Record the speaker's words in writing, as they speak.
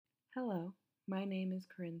Hello, my name is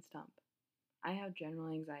Corinne Stump. I have general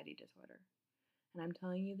anxiety disorder, and I'm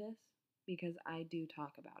telling you this because I do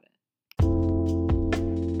talk about it.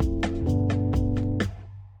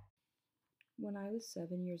 When I was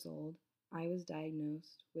 7 years old, I was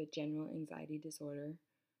diagnosed with general anxiety disorder,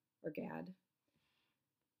 or GAD.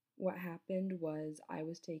 What happened was I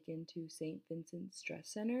was taken to St. Vincent's Stress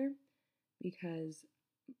Center because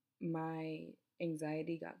my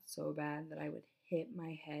anxiety got so bad that I would hit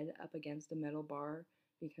my head up against a metal bar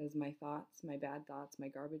because my thoughts, my bad thoughts, my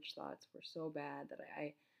garbage thoughts were so bad that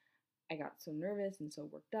I got so nervous and so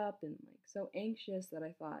worked up and like so anxious that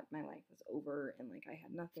I thought my life was over and like I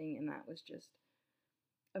had nothing, and that was just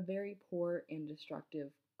a very poor and destructive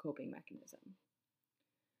coping mechanism.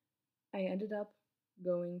 I ended up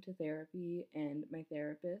going to therapy, and my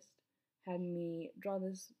therapist had me draw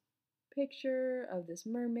this picture of this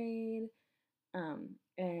mermaid,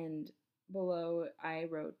 and below I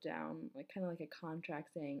wrote down like kind of like a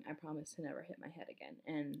contract saying I promise to never hit my head again.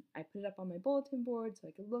 And I put it up on my bulletin board so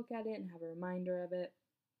I could look at it and have a reminder of it.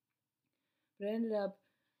 But I ended up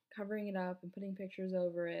covering it up and putting pictures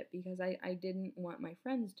over it because I didn't want my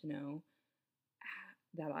friends to know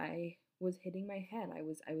that I was hitting my head. I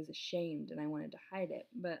was ashamed and I wanted to hide it.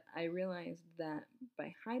 But I realized that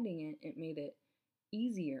by hiding it, it made it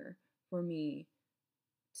easier for me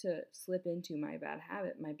to slip into my bad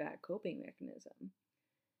habit, my bad coping mechanism.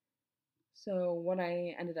 So what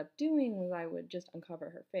I ended up doing was I would just uncover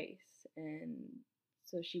her face, and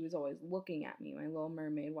so she was always looking at me, my little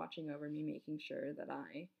mermaid watching over me, making sure that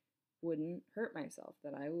I wouldn't hurt myself,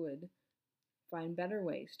 that I would find better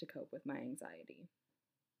ways to cope with my anxiety.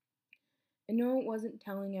 And no, it wasn't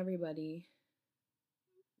telling everybody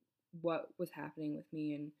what was happening with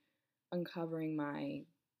me and uncovering my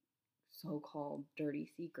so-called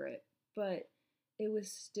dirty secret, but it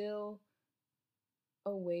was still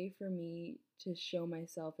a way for me to show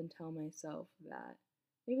myself and tell myself that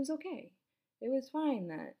it was okay. It was fine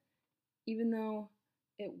that even though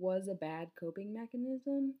it was a bad coping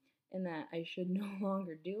mechanism and that I should no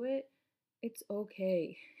longer do it, it's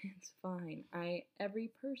okay. It's fine.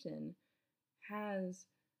 Every person has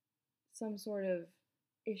some sort of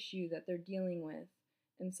issue that they're dealing with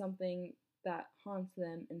and something that haunts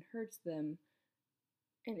them and hurts them,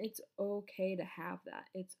 and it's okay to have that.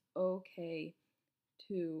 It's okay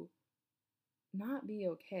to not be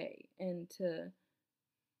okay and to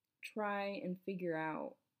try and figure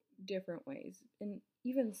out different ways and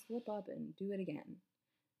even slip up and do it again.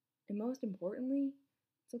 And most importantly,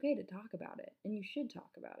 it's okay to talk about it, and you should talk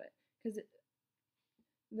about it because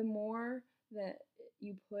the more that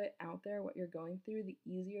you put out there what you're going through, the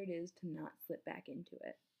easier it is to not slip back into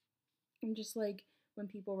it. And just like when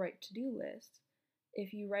people write to-do lists,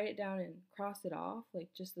 if you write it down and cross it off, like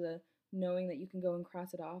just the knowing that you can go and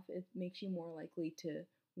cross it off, it makes you more likely to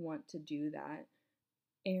want to do that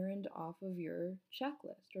errand off of your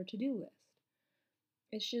checklist or to-do list.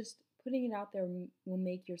 It's just putting it out there will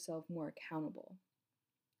make yourself more accountable.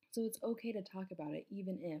 So it's okay to talk about it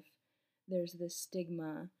even if there's this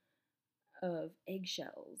stigma of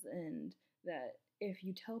eggshells and that if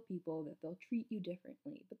you tell people that they'll treat you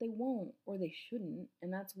differently, but they won't or they shouldn't.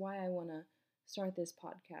 And that's why I want to start this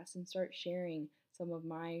podcast and start sharing some of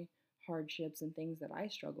my hardships and things that I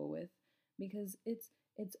struggle with, because it's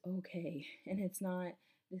okay and it's not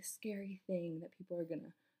this scary thing that people are going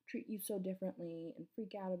to treat you so differently and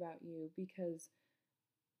freak out about you. Because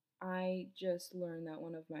I just learned that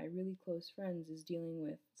one of my really close friends is dealing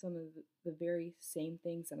with some of the very same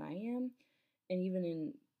things that I am, and even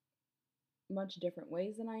in much different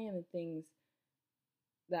ways than I am, and things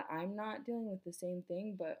that I'm not dealing with the same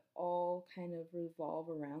thing, but all kind of revolve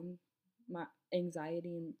around my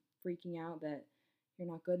anxiety and freaking out that you're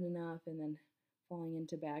not good enough and then falling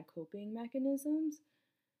into bad coping mechanisms.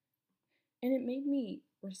 And it made me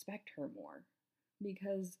respect her more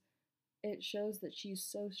because it shows that she's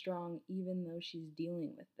so strong even though she's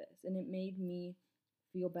dealing with this. And it made me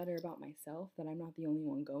feel better about myself that I'm not the only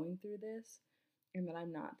one going through this and that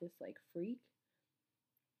I'm not this like freak.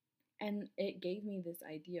 And it gave me this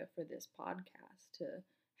idea for this podcast to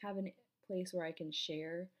have a place where I can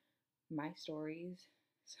share my stories,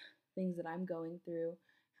 things that I'm going through,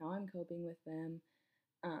 how I'm coping with them,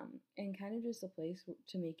 and kind of just a place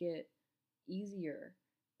to make it easier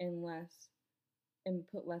and less and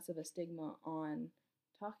put less of a stigma on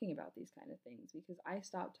talking about these kind of things, because I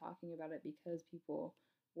stopped talking about it because people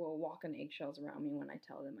will walk on eggshells around me when I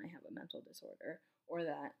tell them I have a mental disorder or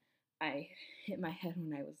that I hit my head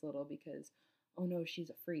when I was little because, oh no, she's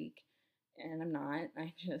a freak. And I'm not.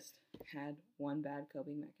 I just had one bad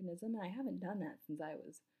coping mechanism, and I haven't done that since I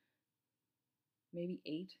was maybe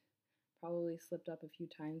 8. probably slipped up a few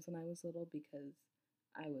times when I was little because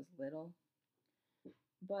I was little.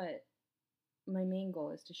 But my main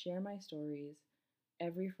goal is to share my stories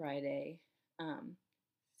every Friday, um,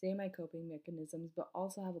 say my coping mechanisms, but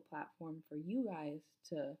also have a platform for you guys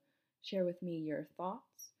to share with me your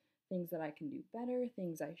thoughts, things that I can do better,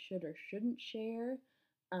 things I should or shouldn't share.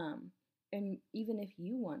 Um, and even if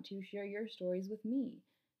you want to share your stories with me,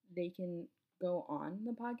 they can go on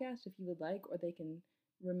the podcast if you would like, or they can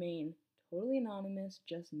remain totally anonymous,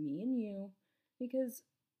 just me and you, because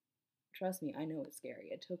trust me, I know it's scary.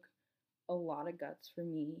 It took a lot of guts for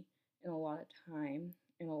me and a lot of time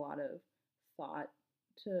and a lot of thought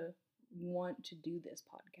to want to do this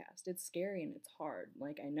podcast. It's scary and it's hard.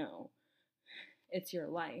 Like, I know it's your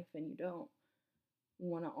life and you don't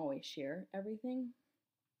want to always share everything.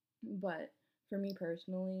 But for me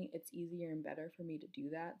personally, it's easier and better for me to do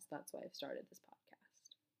that. So that's why I've started this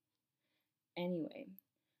podcast. Anyway,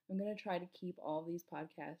 I'm going to try to keep all these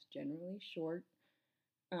podcasts generally short.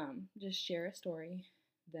 Just share a story,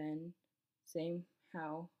 then say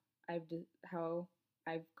how I've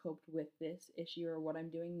coped with this issue or what I'm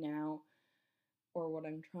doing now or what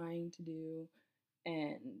I'm trying to do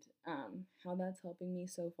and how that's helping me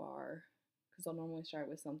so far. Because I'll normally start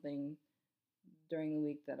with something during the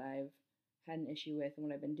week that I've had an issue with and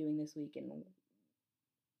what I've been doing this week and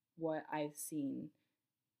what I've seen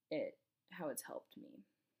how it's helped me.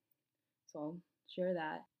 So I'll share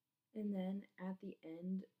that. And then at the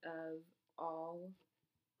end of all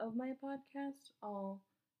of my podcasts, I'll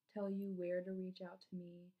tell you where to reach out to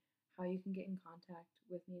me, how you can get in contact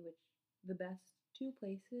with me, which the best two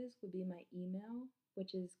places would be my email,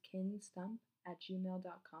 which is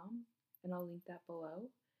kinstump@gmail.com, and I'll link that below.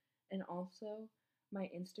 And also my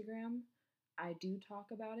Instagram, I do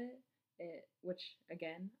talk about which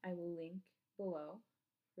again, I will link below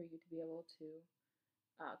for you to be able to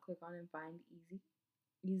click on and find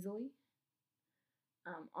easily.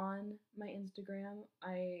 On my Instagram,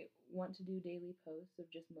 I want to do daily posts of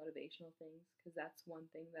just motivational things because that's one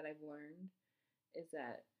thing that I've learned is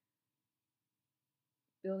that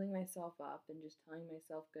building myself up and just telling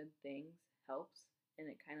myself good things helps and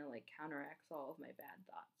it kind of like counteracts all of my bad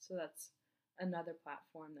thoughts. So that's another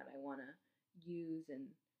platform that I want to use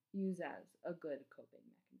and use as a good coping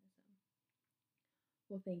mechanism.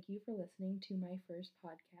 Well, thank you for listening to my first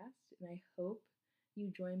podcast, and I hope you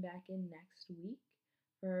join back in next week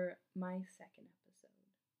for my second episode.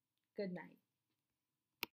 Good night.